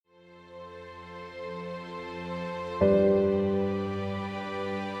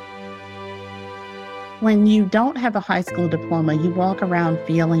When you don't have a high school diploma, you walk around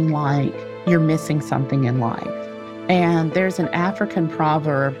feeling like you're missing something in life. And there's an African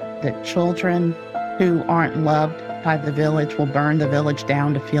proverb that children who aren't loved by the village will burn the village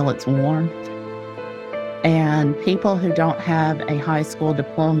down to feel its warmth. And people who don't have a high school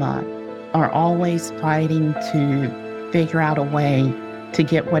diploma are always fighting to figure out a way to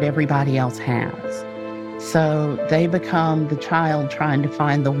get what everybody else has. So they become the child trying to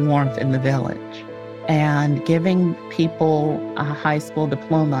find the warmth in the village. And giving people a high school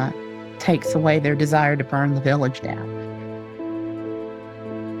diploma takes away their desire to burn the village down.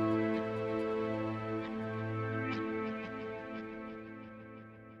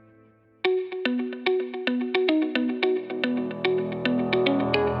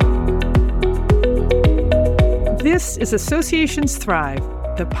 This is Associations Thrive,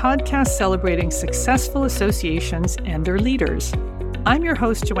 the podcast celebrating successful associations and their leaders. I'm your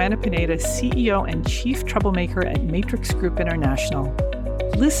host, Joanna Pineda, CEO and Chief Troublemaker at Matrix Group International.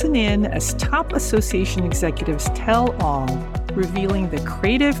 Listen in as top association executives tell all, revealing the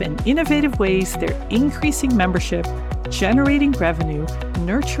creative and innovative ways they're increasing membership, generating revenue,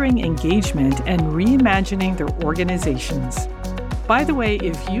 nurturing engagement, and reimagining their organizations. By the way,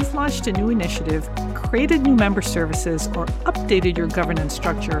 if you've launched a new initiative, created new member services, or updated your governance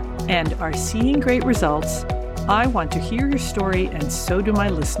structure and are seeing great results, I want to hear your story, and so do my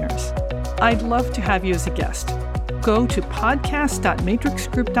listeners. I'd love to have you as a guest. Go to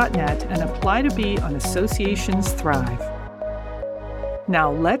podcast.matrixgroup.net and apply to be on Associations Thrive.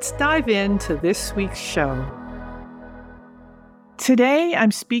 Now let's dive into this week's show. Today,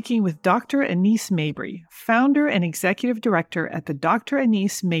 I'm speaking with Dr. Annise Mabry, founder and executive director at the Dr.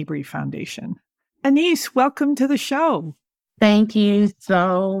 Annise Mabry Foundation. Annise, welcome to the show. Thank you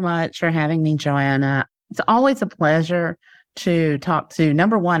so much for having me, Joanna. It's always a pleasure to talk to,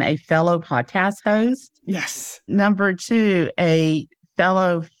 number one, a fellow podcast host. Yes. Number two, a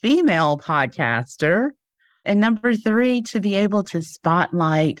fellow female podcaster. And number three, to be able to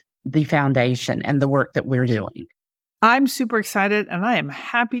spotlight the foundation and the work that we're doing. I'm super excited, and I am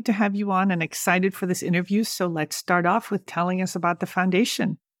happy to have you on and excited for this interview. So let's start off with telling us about the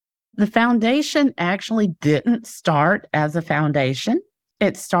foundation. The foundation actually didn't start as a foundation.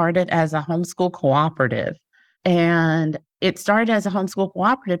 It started as a homeschool cooperative. And it started as a homeschool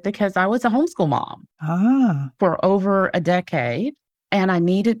cooperative because I was a homeschool mom for over a decade. And I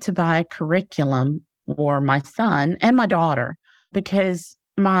needed to buy curriculum for my son and my daughter because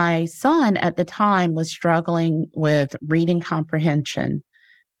my son at the time was struggling with reading comprehension.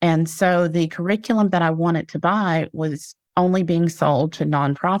 And so the curriculum that I wanted to buy was only being sold to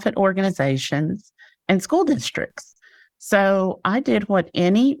nonprofit organizations and school districts. So I did what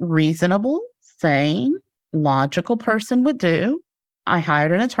any reasonable, sane, logical person would do. I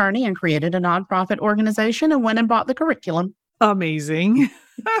hired an attorney and created a nonprofit organization and went and bought the curriculum. Amazing.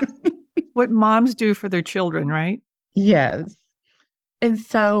 What moms do for their children, right? Yes. And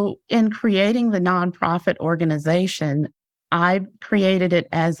so in creating the nonprofit organization, I created it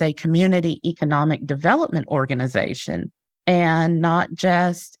as a community economic development organization and not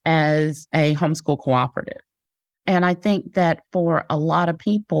just as a homeschool cooperative. And I think that for a lot of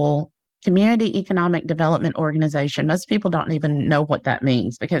people, community economic development organization, most people don't even know what that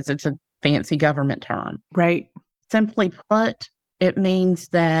means because it's a fancy government term. Right. Simply put, it means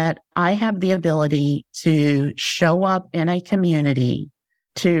that I have the ability to show up in a community,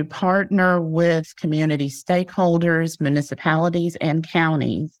 to partner with community stakeholders, municipalities, and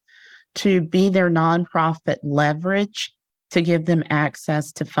counties to be their nonprofit leverage to give them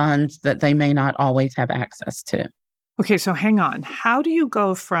access to funds that they may not always have access to. Okay, so hang on. How do you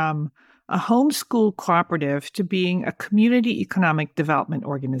go from a homeschool cooperative to being a community economic development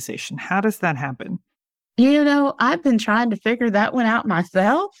organization? How does that happen? You know, I've been trying to figure that one out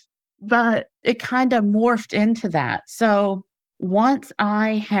myself, but it kind of morphed into that. So once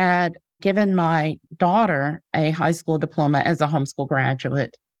I had given my daughter a high school diploma as a homeschool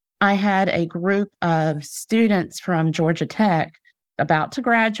graduate, I had a group of students from Georgia Tech about to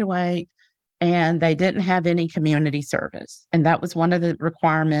graduate, and they didn't have any community service. And that was one of the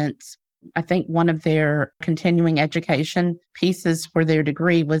requirements. I think one of their continuing education pieces for their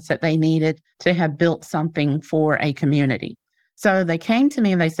degree was that they needed to have built something for a community. So they came to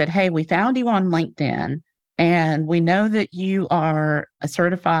me and they said, hey, we found you on LinkedIn, and we know that you are a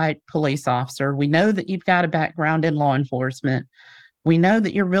certified police officer. We know that you've got a background in law enforcement. We know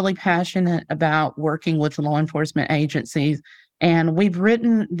that you're really passionate about working with law enforcement agencies. And we've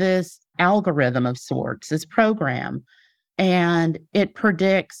written this algorithm of sorts, this program, and it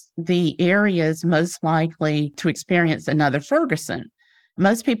predicts the areas most likely to experience another Ferguson.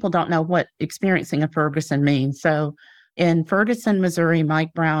 Most people don't know what experiencing a Ferguson means. So in Ferguson, Missouri,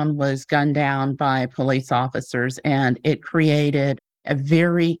 Mike Brown was gunned down by police officers, and it created a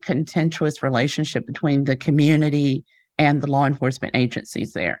very contentious relationship between the community and the law enforcement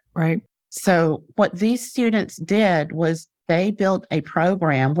agencies there. Right. So what these students did was they built a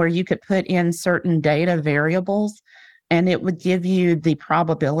program where you could put in certain data variables, and it would give you the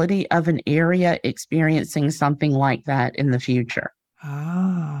probability of an area experiencing something like that in the future.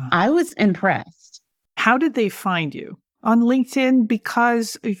 Ah. I was impressed. How did they find you? On LinkedIn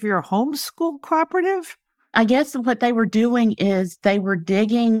because of your homeschool cooperative? I guess what they were doing is they were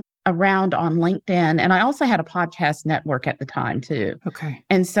digging around on LinkedIn. And I also had a podcast network at the time too. Okay.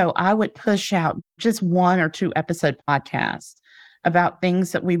 And so I would push out just 1 or 2 episode podcasts about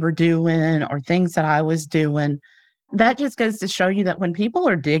things that we were doing or things that I was doing. That just goes to show you that when people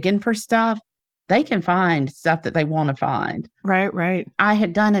are digging for stuff, they can find stuff that they want to find. Right, right. I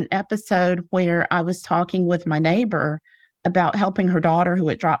had done an episode where I was talking with my neighbor about helping her daughter who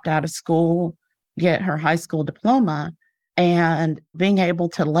had dropped out of school get her high school diploma and being able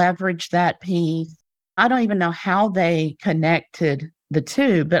to leverage that piece. I don't even know how they connected the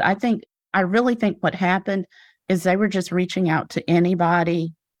two, but I really think what happened is they were just reaching out to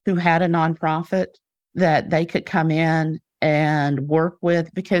anybody who had a nonprofit that they could come in and work with,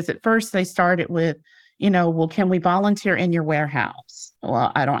 because at first they started with, well, can we volunteer in your warehouse?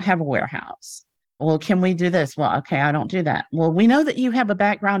 Well, I don't have a warehouse. Well, can we do this? Well, okay, I don't do that. Well, we know that you have a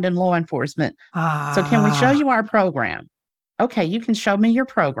background in law enforcement. So can we show you our program? Okay, you can show me your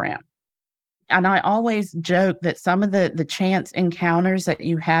program. And I always joke that some of the chance encounters that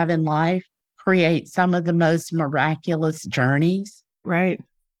you have in life create some of the most miraculous journeys. Right.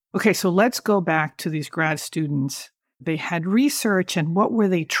 Okay, so let's go back to these grad students. They had research, and what were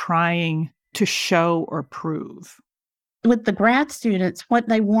they trying to show or prove? With the grad students, what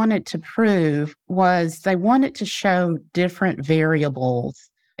they wanted to prove was they wanted to show different variables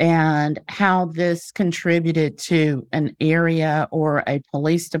and how this contributed to an area or a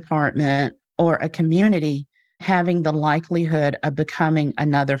police department or a community having the likelihood of becoming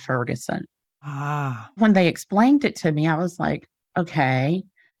another Ferguson. When they explained it to me, I was like, okay.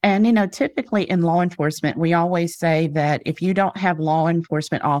 And, typically in law enforcement, we always say that if you don't have law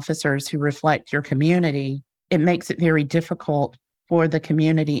enforcement officers who reflect your community, it makes it very difficult for the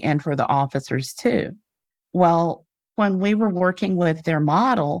community and for the officers too. Well, when we were working with their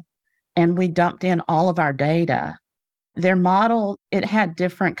model and we dumped in all of our data, their model, it had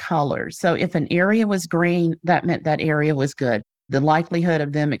different colors. So if an area was green, that meant that area was good. The likelihood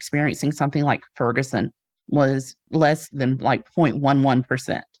of them experiencing something like Ferguson was less than like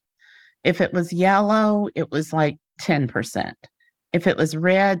 0.11%. If it was yellow, it was like 10%. If it was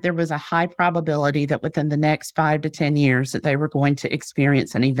red, there was a high probability that within the next 5 to 10 years that they were going to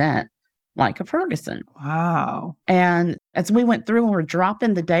experience an event like a Ferguson. Wow. And as we went through and we're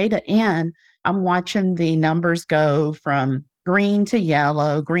dropping the data in, I'm watching the numbers go from green to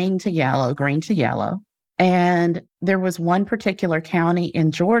yellow, green to yellow, green to yellow. And there was one particular county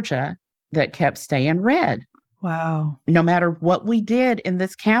in Georgia that kept staying red. Wow. No matter what we did in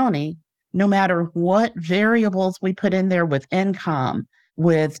this county, no matter what variables we put in there with income,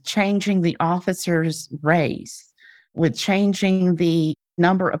 with changing the officer's race, with changing the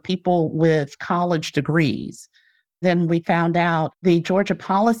number of people with college degrees, then we found out the Georgia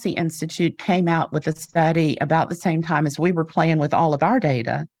Policy Institute came out with a study about the same time as we were playing with all of our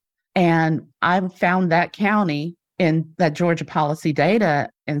data. And I found that county in that Georgia Policy Data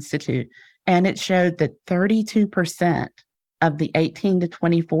Institute, and it showed that 32% of the 18 to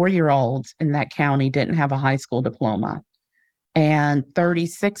 24-year-olds in that county didn't have a high school diploma. And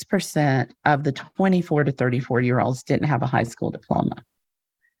 36% of the 24 to 34-year-olds didn't have a high school diploma.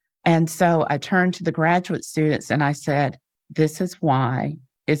 And so I turned to the graduate students and I said, this is why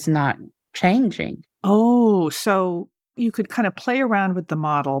it's not changing. Oh, so you could kind of play around with the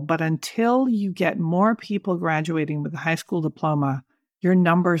model, but until you get more people graduating with a high school diploma, your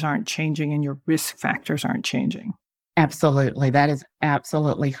numbers aren't changing and your risk factors aren't changing. Absolutely. That is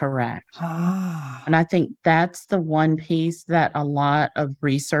absolutely correct. And I think that's the one piece that a lot of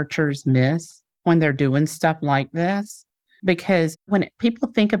researchers miss when they're doing stuff like this. Because when people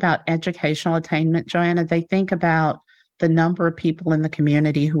think about educational attainment, Joanna, they think about the number of people in the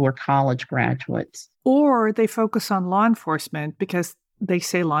community who are college graduates. Or they focus on law enforcement because they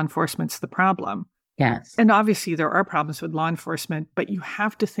say law enforcement's the problem. Yes. And obviously there are problems with law enforcement, but you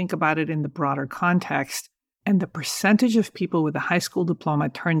have to think about it in the broader context. And the percentage of people with a high school diploma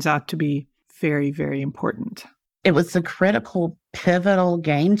turns out to be very, very important. It was a critical, pivotal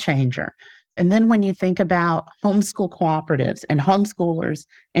game changer. And then when you think about homeschool cooperatives and homeschoolers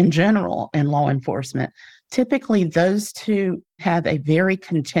in general in law enforcement, typically those two have a very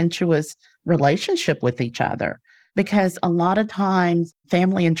contentious relationship with each other because a lot of times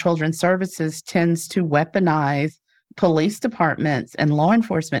Family and Children's Services tends to weaponize police departments and law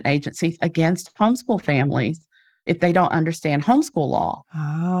enforcement agencies against homeschool families if they don't understand homeschool law.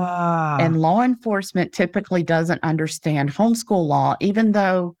 Ah. And law enforcement typically doesn't understand homeschool law, even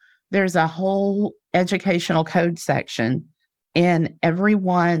though there's a whole educational code section in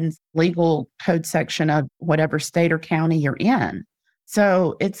everyone's legal code section of whatever state or county you're in.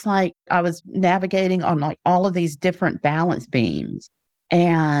 So it's like I was navigating on like all of these different balance beams.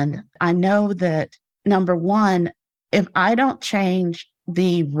 And I know that number one, if I don't change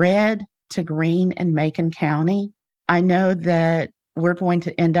the red to green in Macon County, I know that we're going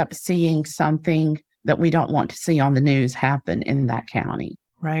to end up seeing something that we don't want to see on the news happen in that county.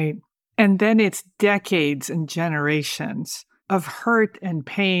 Right. And then it's decades and generations of hurt and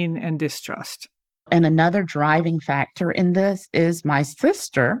pain and distrust. And another driving factor in this is my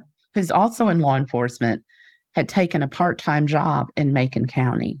sister, who's also in law enforcement, had taken a part-time job in Macon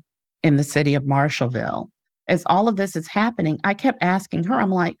County in the city of Marshallville. As all of this is happening, I kept asking her,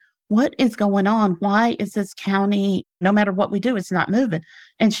 I'm like, what is going on? Why is this county, no matter what we do, it's not moving?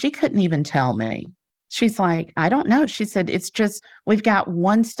 And she couldn't even tell me. She's like, I don't know. She said, it's just, we've got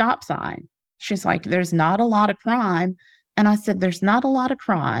one stop sign. She's like, there's not a lot of crime. And I said, there's not a lot of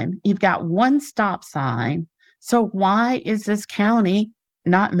crime. You've got one stop sign. So why is this county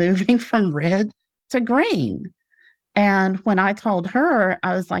not moving from red to green? And when I told her,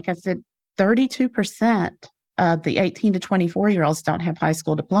 I was like, I said, 32% of the 18 to 24-year-olds don't have high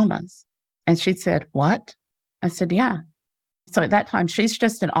school diplomas. And she said, what? I said, yeah. So at that time, she's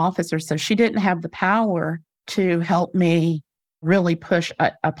just an officer, so she didn't have the power to help me really push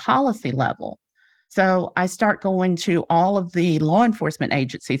a policy level. So I start going to all of the law enforcement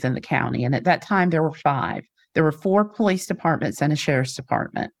agencies in the county. And at that time, there were 5. There were 4 police departments and a sheriff's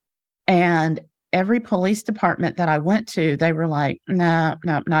department. And every police department that I went to, they were like, no,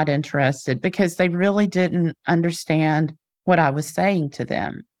 not interested, because they really didn't understand what I was saying to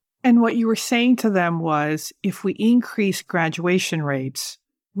them. And what you were saying to them was, if we increase graduation rates,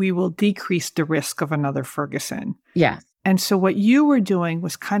 we will decrease the risk of another Ferguson. Yes. And so what you were doing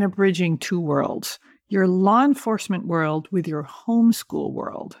was kind of bridging 2 worlds, your law enforcement world with your homeschool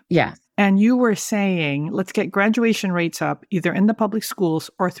world. Yes. And you were saying, let's get graduation rates up either in the public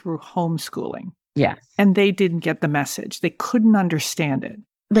schools or through homeschooling. Yes. And they didn't get the message. They couldn't understand it.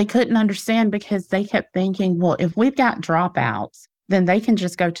 They couldn't understand because they kept thinking, well, if we've got dropouts, then they can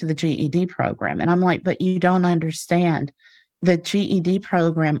just go to the GED program. And I'm like, but you don't understand. The GED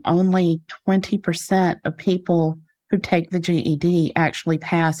program, only 20% of people who take the GED actually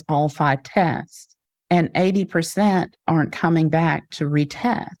pass all 5 tests. And 80% aren't coming back to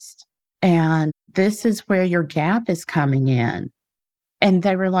retest. And this is where your gap is coming in. And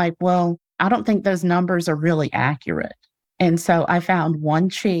they were like, well, I don't think those numbers are really accurate. And so I found one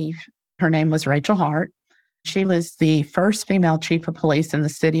chief. Her name was Rachel Hart. She was the first female chief of police in the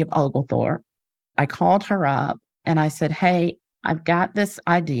city of Oglethorpe. I called her up and I said, hey, I've got this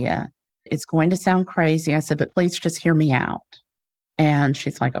idea. It's going to sound crazy. I said, but please just hear me out. And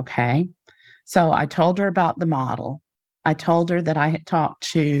she's like, okay. So I told her about the model. I told her that I had talked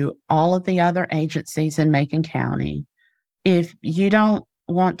to all of the other agencies in Macon County. If you don't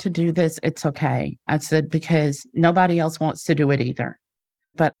want to do this, it's okay. I said, because nobody else wants to do it either.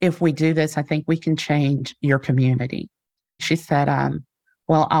 But if we do this, I think we can change your community. She said,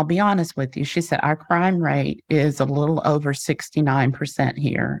 well, I'll be honest with you. She said, our crime rate is a little over 69%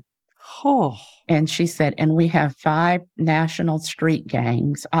 here. Oh. And she said, and we have 5 national street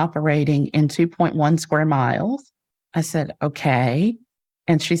gangs operating in 2.1 square miles. I said, okay.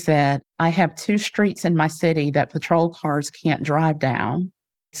 And she said, I have 2 streets in my city that patrol cars can't drive down.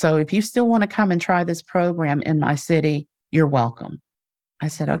 So if you still want to come and try this program in my city, you're welcome. I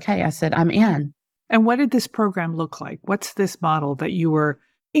said, okay. I said, I'm in. And what did this program look like? What's this model that you were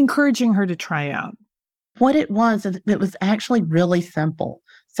encouraging her to try out? What it was actually really simple.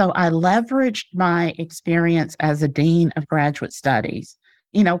 So I leveraged my experience as a dean of graduate studies.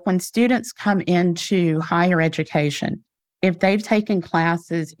 You know, when students come into higher education, if they've taken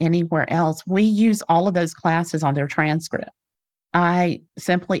classes anywhere else, we use all of those classes on their transcript. I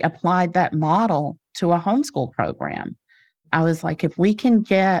simply applied that model to a homeschool program. I was like, if we can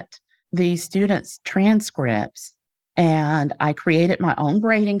get these students' transcripts, and I created my own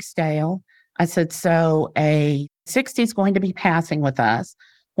grading scale. I said, so a 60 is going to be passing with us,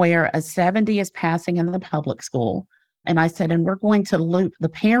 where a 70 is passing in the public school. And I said, and we're going to loop the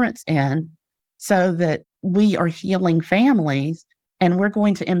parents in so that we are healing families and we're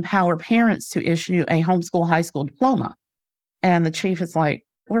going to empower parents to issue a homeschool high school diploma. And the chief is like,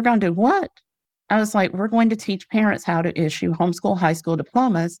 we're going to do what? I was like, we're going to teach parents how to issue homeschool high school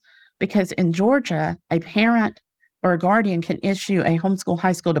diplomas because in Georgia, a parent or a guardian can issue a homeschool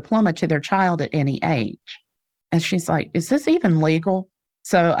high school diploma to their child at any age. And she's like, is this even legal?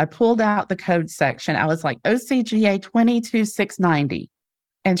 So I pulled out the code section. I was like, OCGA 22690.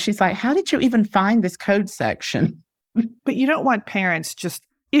 And she's like, how did you even find this code section? But you don't want parents just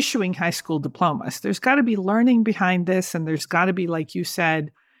issuing high school diplomas. There's got to be learning behind this. And there's got to be, like you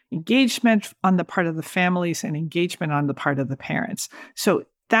said, engagement on the part of the families and engagement on the part of the parents. So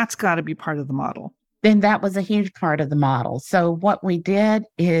that's got to be part of the model. Then that was a huge part of the model. So what we did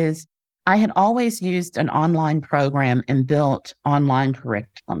is I had always used an online program and built online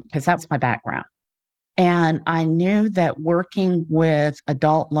curriculum because that's my background. And I knew that working with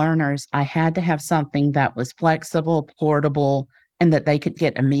adult learners, I had to have something that was flexible, portable, and that they could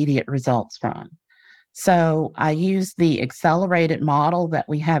get immediate results from. So I used the accelerated model that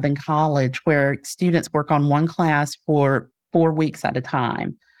we have in college where students work on one class for 4 weeks at a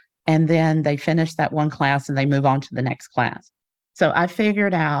time. And then they finish that one class and they move on to the next class. So I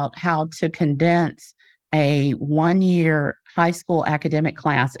figured out how to condense a 1-year high school academic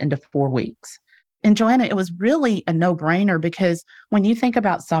class into 4 weeks. And Joanna, it was really a no-brainer because when you think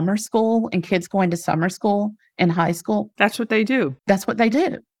about summer school and kids going to summer school in high school, that's what they do. That's what they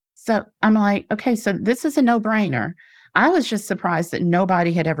do. So I'm like, okay, so this is a no-brainer. I was just surprised that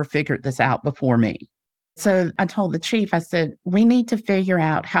nobody had ever figured this out before me. So I told the chief, I said, we need to figure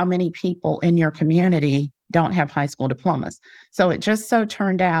out how many people in your community don't have high school diplomas. So it just so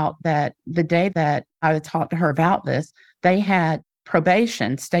turned out that the day that I would talk to her about this, they had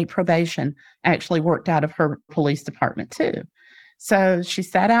probation, state probation, actually worked out of her police department too. So she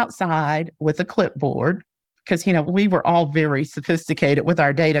sat outside with a clipboard because, we were all very sophisticated with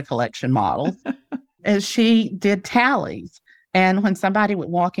our data collection models. And she did tallies. And when somebody would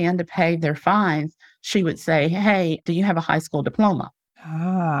walk in to pay their fines, she would say, hey, do you have a high school diploma?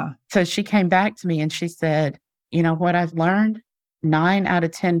 So she came back to me and she said, you know what I've learned? 9 out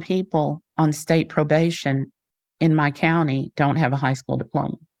of 10 people on state probation in my county don't have a high school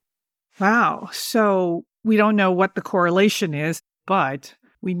diploma. Wow. So we don't know what the correlation is, but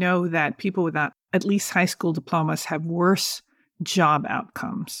we know that people without at least high school diplomas have worse job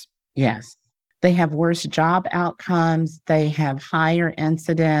outcomes. Yes. They have worse job outcomes. They have higher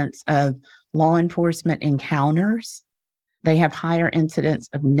incidence of law enforcement encounters. They have higher incidence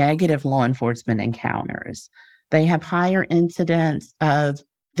of negative law enforcement encounters. They have higher incidence of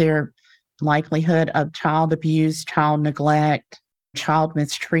their likelihood of child abuse, child neglect, child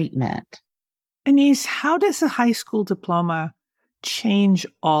mistreatment. Annise, how does a high school diploma change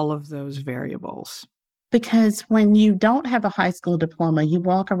all of those variables? Because when you don't have a high school diploma, you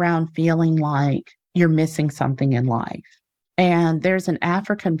walk around feeling like you're missing something in life. And there's an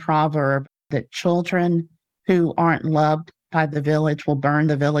African proverb that children who aren't loved by the village will burn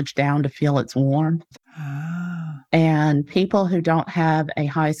the village down to feel its warmth. And people who don't have a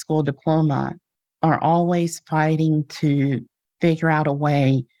high school diploma are always fighting to figure out a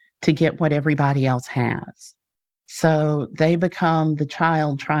way to get what everybody else has. So they become the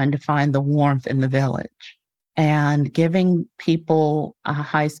child trying to find the warmth in the village. And giving people a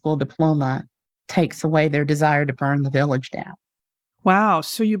high school diploma takes away their desire to burn the village down. Wow.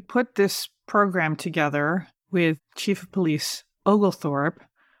 So you put this program together with Chief of Police Oglethorpe.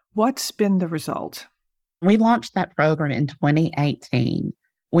 What's been the result? We launched that program in 2018.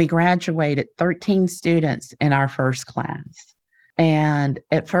 We graduated 13 students in our first class. And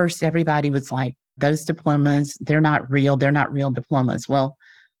at first, everybody was like, those diplomas, they're not real diplomas. Well,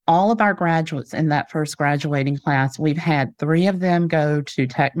 all of our graduates in that first graduating class, we've had 3 of them go to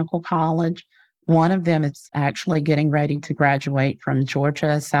technical college. One of them is actually getting ready to graduate from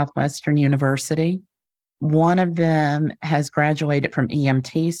Georgia Southwestern University. One of them has graduated from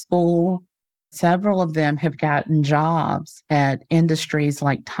EMT school. Several of them have gotten jobs at industries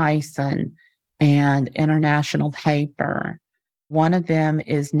like Tyson and International Paper. One of them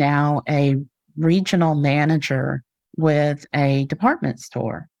is now a regional manager with a department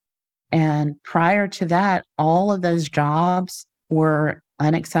store. And prior to that, all of those jobs were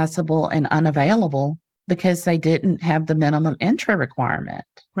inaccessible and unavailable because they didn't have the minimum entry requirement.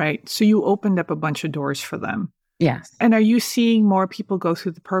 Right. So you opened up a bunch of doors for them. Yes. And are you seeing more people go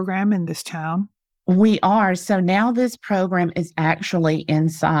through the program in this town? We are. So now this program is actually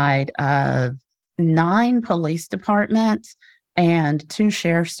inside of 9 police departments and 2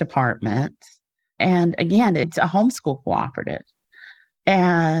 sheriff's departments. And again, it's a homeschool cooperative.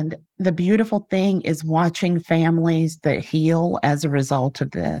 And the beautiful thing is watching families that heal as a result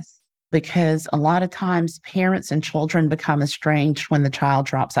of this, because a lot of times parents and children become estranged when the child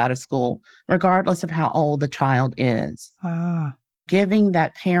drops out of school, regardless of how old the child is. Ah, Giving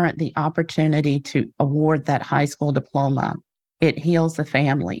that parent the opportunity to award that high school diploma, it heals the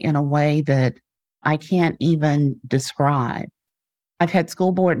family in a way that I can't even describe. I've had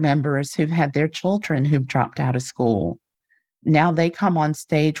school board members who've had their children who've dropped out of school. Now they come on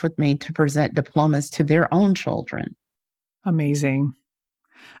stage with me to present diplomas to their own children. amazing.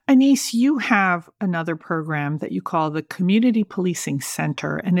 Annise, you have another program that you call the Community Policing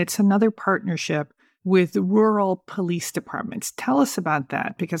Center, and it's another partnership with rural police departments. Tell us about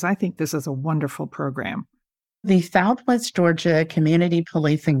that, because I think this is a wonderful program. The Southwest Georgia Community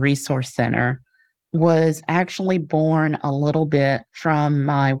Policing Resource Center was actually born a little bit from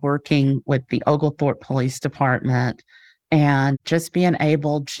my working with the Oglethorpe Police Department and just being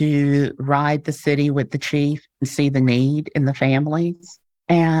able to ride the city with the chief and see the need in the families.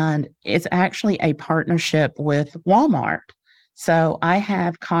 And it's actually a partnership with Walmart. So I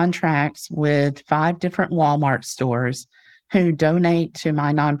have contracts with 5 different Walmart stores who donate to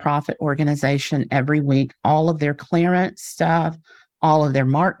my nonprofit organization every week all of their clearance stuff, all of their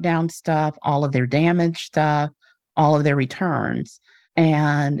markdown stuff, all of their damage stuff, all of their returns.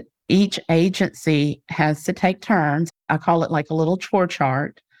 And each agency has to take turns. I call it like a little chore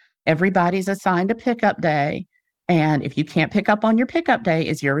chart. Everybody's assigned a pickup day. And if you can't pick up on your pickup day,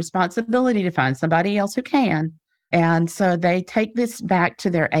 it's your responsibility to find somebody else who can. And so they take this back to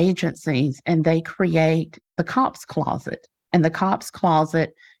their agencies and they create the cops closet. And the cops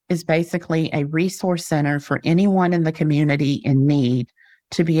closet is basically a resource center for anyone in the community in need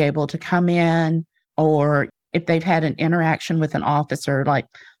to be able to come in, or if they've had an interaction with an officer, like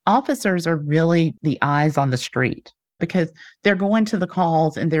officers are really the eyes on the street because they're going to the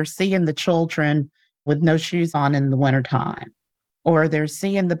calls and they're seeing the children with no shoes on in the wintertime, or they're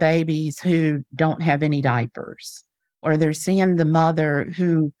seeing the babies who don't have any diapers, or they're seeing the mother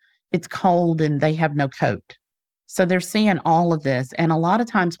who it's cold and they have no coat. So they're seeing all of this. And a lot of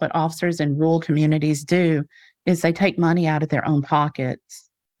times what officers in rural communities do is they take money out of their own pockets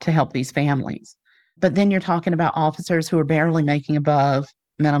to help these families. But then you're talking about officers who are barely making above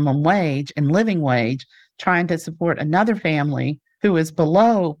minimum wage and living wage, trying to support another family who is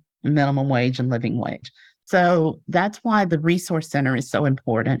below minimum wage and living wage. So that's why the resource center is so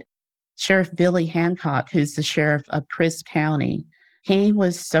important. Sheriff Billy Hancock, who's the sheriff of Crisp County, he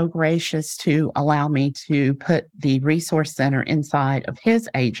was so gracious to allow me to put the resource center inside of his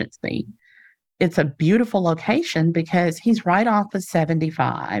agency. It's a beautiful location because he's right off of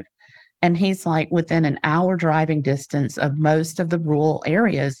 75 and he's like within an hour driving distance of most of the rural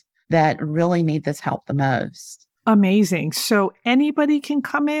areas that really need this help the most. Amazing. So anybody can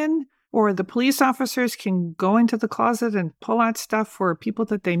come in, or the police officers can go into the closet and pull out stuff for people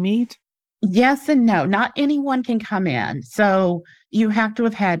that they meet? Yes and no. Not anyone can come in. So you have to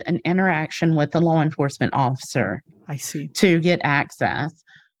have had an interaction with the law enforcement officer. I see. To get access.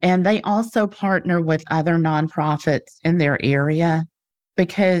 And they also partner with other nonprofits in their area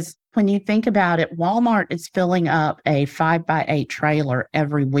because when you think about it, Walmart is filling up a 5x8 trailer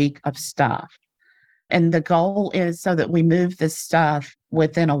every week of stuff. And the goal is so that we move this stuff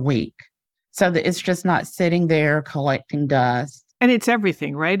within a week so that it's just not sitting there collecting dust. And it's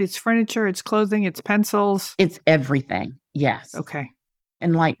everything, right? It's furniture, it's clothing, it's pencils. It's everything. Yes. Okay.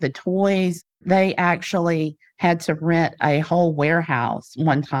 And like the toys, they actually had to rent a whole warehouse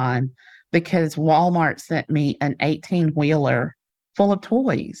one time because Walmart sent me an 18-wheeler full of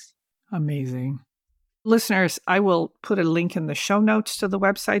toys. Amazing. Listeners, I will put a link in the show notes to the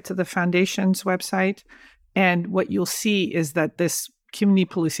website, to the foundation's website. And what you'll see is that this Community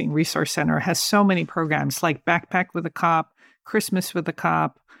Policing Resource Center has so many programs like Backpack with a Cop, Christmas with a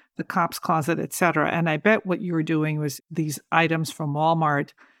Cop, the Cops Closet, etc. And I bet what you were doing was these items from Walmart.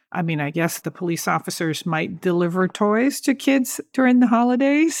 I mean, I guess the police officers might deliver toys to kids during the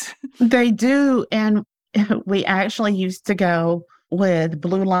holidays. They do. And we actually used to go with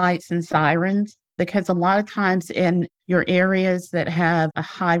blue lights and sirens because a lot of times in your areas that have a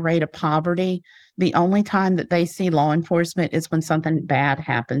high rate of poverty, the only time that they see law enforcement is when something bad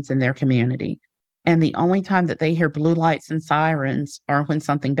happens in their community. And the only time that they hear blue lights and sirens are when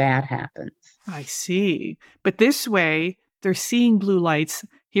something bad happens. I see. But this way, they're seeing blue lights,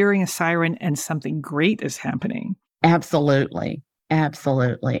 hearing a siren, and something great is happening. Absolutely.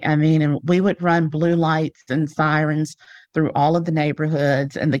 Absolutely. I mean, and we would run blue lights and sirens through all of the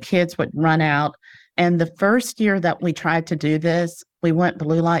neighborhoods, and the kids would run out. And the first year that we tried to do this, We went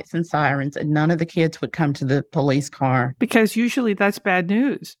blue lights and sirens, and none of the kids would come to the police car. Because usually that's bad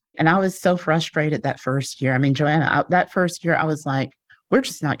news. And I was so frustrated that first year. I mean, Joanna, that first year, I was like, we're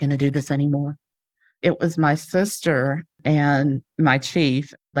just not going to do this anymore. It was my sister and my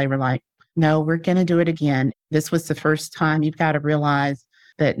chief. They were like, no, we're going to do it again. This was the first time. You've got to realize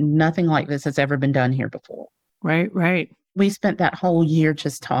that nothing like this has ever been done here before. Right, right. We spent that whole year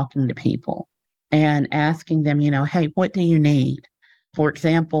just talking to people and asking them, hey, what do you need? For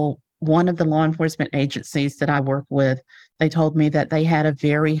example, one of the law enforcement agencies that I work with, they told me that they had a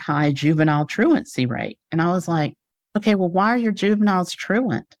very high juvenile truancy rate. And I was like, okay, well, why are your juveniles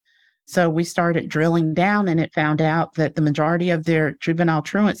truant? So we started drilling down, and it found out that the majority of their juvenile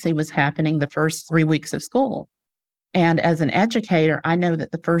truancy was happening the first 3 weeks of school. And as an educator, I know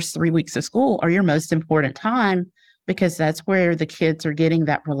that the first 3 weeks of school are your most important time, because that's where the kids are getting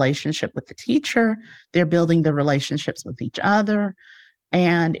that relationship with the teacher. They're building the relationships with each other.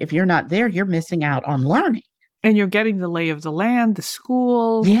 And if you're not there, you're missing out on learning. And you're getting the lay of the land, the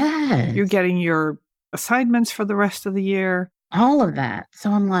school. Yes. You're getting your assignments for the rest of the year. All of that.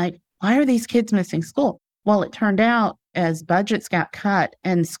 So I'm like, why are these kids missing school? Well, it turned out as budgets got cut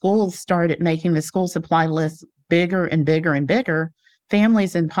and schools started making the school supply list bigger and bigger and bigger,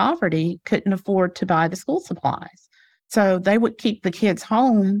 families in poverty couldn't afford to buy the school supplies. So they would keep the kids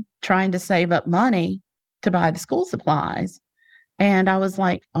home trying to save up money to buy the school supplies. And I was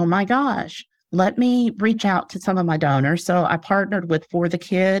like, oh my gosh, let me reach out to some of my donors. So I partnered with For the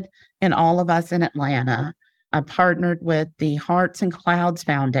Kid and All of Us in Atlanta. I partnered with the Hearts and Clouds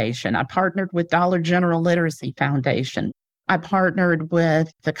Foundation. I partnered with Dollar General Literacy Foundation. I partnered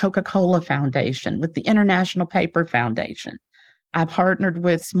with the Coca-Cola Foundation, with the International Paper Foundation. I partnered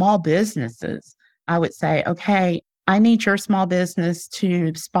with small businesses. I would say, okay, I need your small business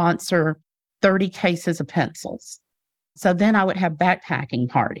to sponsor 30 cases of pencils. So then I would have backpacking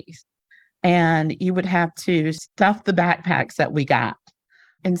parties, and you would have to stuff the backpacks that we got.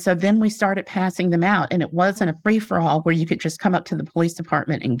 And so then we started passing them out, and it wasn't a free-for-all where you could just come up to the police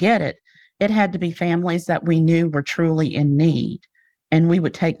department and get it. It had to be families that we knew were truly in need, and we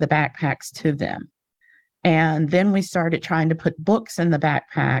would take the backpacks to them. And then we started trying to put books in the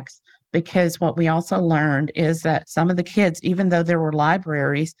backpacks, because what we also learned is that some of the kids, even though there were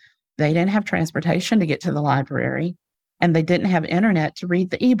libraries, they didn't have transportation to get to the library, and they didn't have internet to read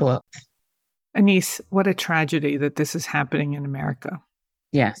the ebooks. Annise, what a tragedy that this is happening in America.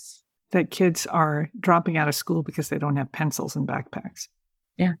 Yes. That kids are dropping out of school because they don't have pencils and backpacks.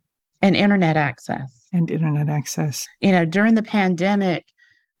 Yeah. And internet access. During the pandemic,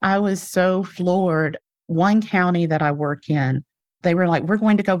 I was so floored. One county that I work in, they were like, we're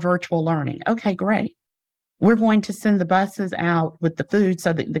going to go virtual learning. Okay, great. We're going to send the buses out with the food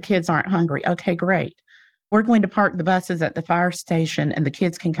so that the kids aren't hungry. Okay, great. We're going to park the buses at the fire station and the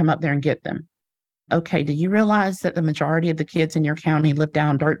kids can come up there and get them. Okay, do you realize that the majority of the kids in your county live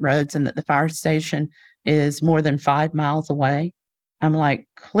down dirt roads and that the fire station is more than 5 miles away? I'm like,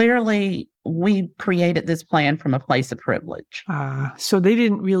 clearly we created this plan from a place of privilege. So they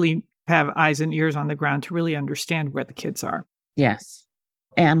didn't really have eyes and ears on the ground to really understand where the kids are. Yes.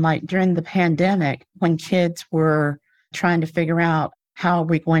 And like during the pandemic, when kids were trying to figure out how are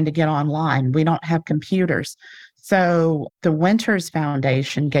we going to get online, we don't have computers. So the Winters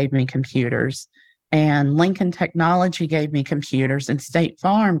Foundation gave me computers, and Lincoln Technology gave me computers, and State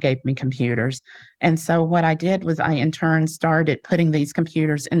Farm gave me computers. And so what I did was I in turn started putting these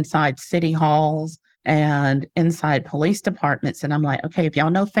computers inside city halls and inside police departments. And I'm like, okay, if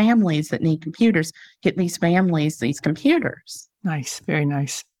y'all know families that need computers, get these families these computers. Nice. Very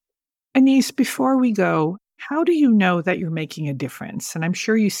nice. Annise, before we go, how do you know that you're making a difference? And I'm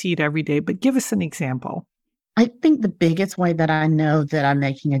sure you see it every day, but give us an example. I think the biggest way that I know that I'm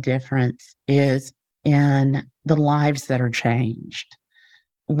making a difference is in the lives that are changed.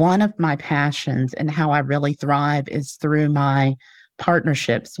 One of my passions and how I really thrive is through my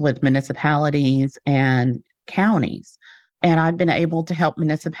partnerships with municipalities and counties. And I've been able to help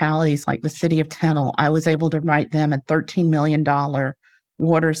municipalities like the city of Tennille. I was able to write them a $13 million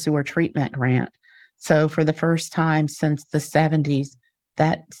water sewer treatment grant. So for the first time since the 70s,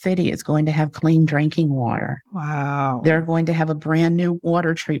 that city is going to have clean drinking water. Wow. They're going to have a brand new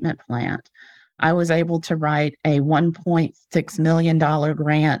water treatment plant. I was able to write a $1.6 million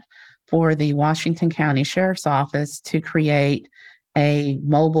grant for the Washington County Sheriff's Office to create a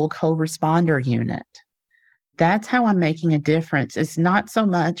mobile co-responder unit. That's how I'm making a difference. It's not so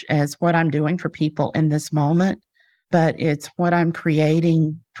much as what I'm doing for people in this moment, but it's what I'm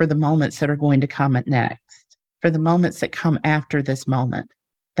creating for the moments that are going to come next, for the moments that come after this moment.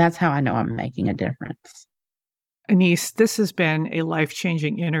 That's how I know I'm making a difference. Annise, this has been a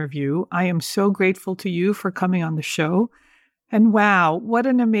life-changing interview. I am so grateful to you for coming on the show. And wow, what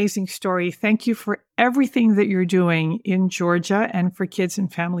an amazing story. Thank you for everything that you're doing in Georgia and for kids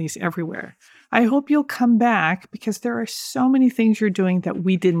and families everywhere. I hope you'll come back because there are so many things you're doing that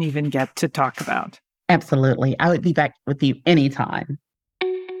we didn't even get to talk about. Absolutely. I would be back with you anytime.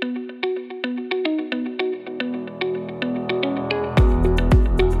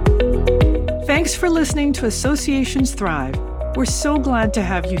 Thanks for listening to Associations Thrive. We're so glad to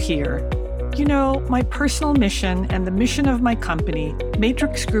have you here. You know, my personal mission and the mission of my company,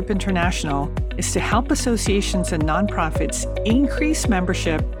 Matrix Group International, is to help associations and nonprofits increase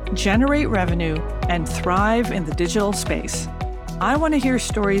membership, generate revenue, and thrive in the digital space. I want to hear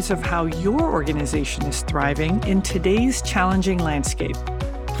stories of how your organization is thriving in today's challenging landscape.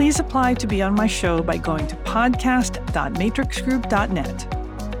 Please apply to be on my show by going to podcast.matrixgroup.net.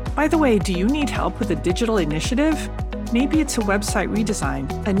 By the way, do you need help with a digital initiative? Maybe it's a website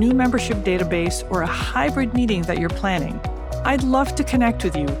redesign, a new membership database, or a hybrid meeting that you're planning. I'd love to connect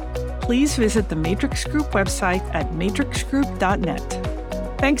with you. Please visit the Matrix Group website at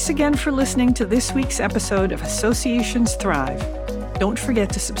matrixgroup.net. Thanks again for listening to this week's episode of Associations Thrive. Don't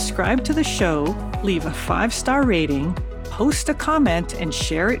forget to subscribe to the show, leave a 5-star rating, post a comment, and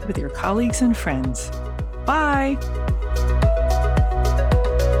share it with your colleagues and friends. Bye!